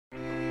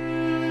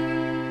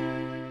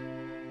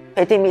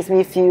Painting makes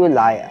me feel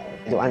like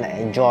the one I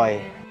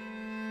enjoy.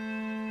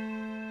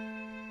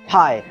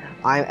 Hi,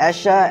 I'm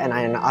Asher and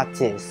I'm an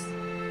artist.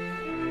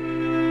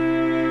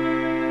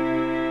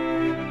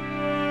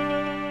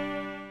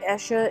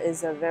 Asher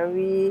is a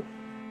very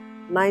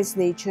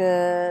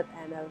nice-natured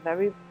and a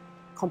very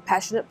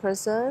compassionate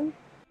person.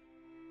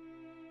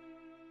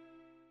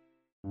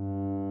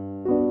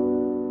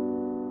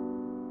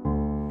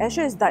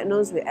 Asher is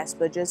diagnosed with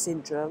Asperger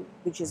syndrome,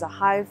 which is a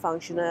high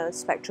functional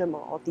spectrum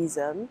of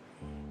autism,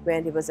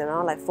 when he was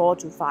around like 4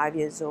 to 5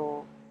 years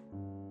old.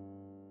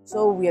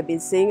 So we have been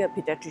seeing a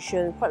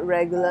pediatrician quite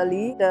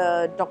regularly.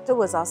 The doctor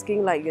was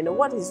asking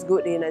what he's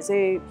good in. I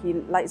say he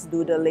likes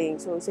doodling.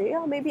 So we say,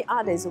 yeah, maybe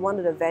art is one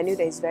of the venue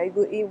that he's very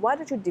good in. Why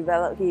don't you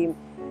develop him?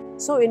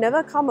 So we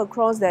never come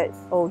across that,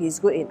 oh, he's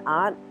good in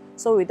art.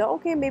 So we thought,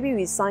 okay, maybe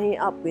we sign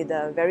him up with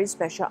a very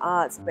special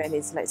arts when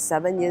he's like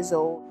 7 years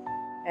old.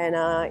 And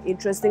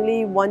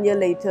interestingly, 1 year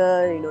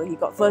later, he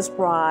got first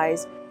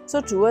prize. So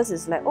to us,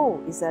 it's like,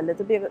 oh, it's a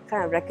little bit of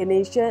kind of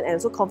recognition and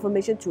also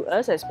confirmation to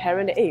us as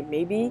parents that, hey,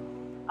 maybe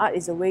art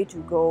is a way to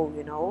go,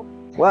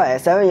 Well, at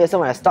 7 years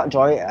old when I start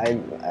drawing,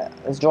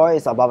 drawing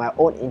is about my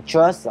own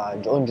interests,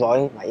 own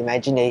drawing, my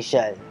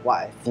imagination, what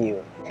I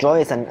feel.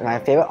 Drawing is my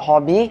favorite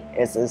hobby.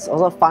 It's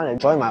also fun to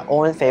draw my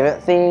own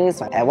favorite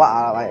things and what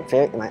are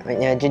my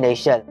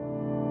imagination.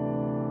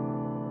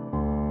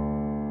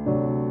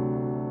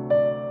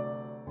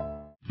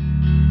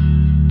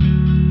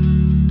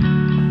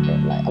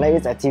 I like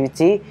this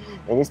activity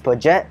and this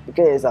project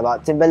because it's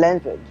about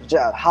Timberland,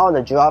 how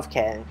the giraffe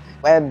can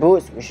wear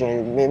boots which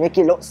may make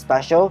it look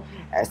special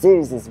as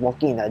if it's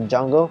walking in the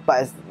jungle,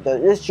 but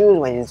this shoes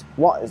when it's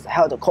walk is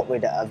held to cope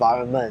with the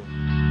environment.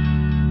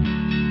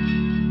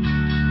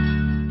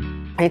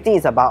 Painting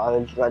is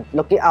about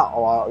looking out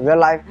or real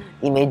life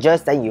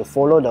images, then you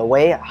follow the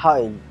way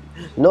how it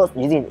looks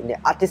using in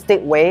the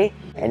artistic way,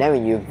 and then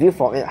when you view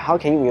from it, how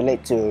can you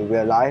relate to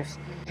real life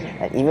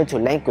and even to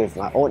link with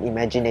my own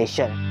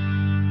imagination.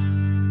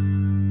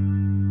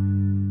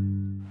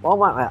 Well,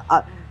 my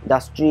art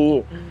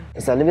industry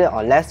is a little bit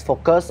or less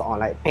focused on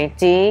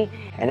painting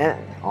and then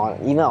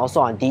even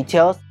also on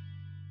details.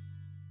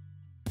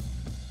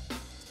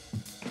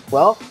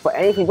 Well, for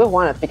any people who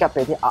want to pick up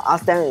painting, I'll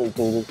ask them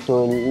to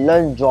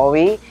learn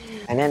drawing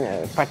and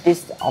then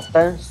practice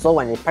often, so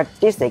when they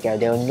practice they'll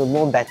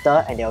know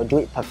better and they'll do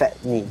it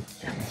perfectly.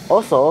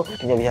 Also,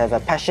 if you have a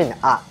passion in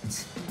art,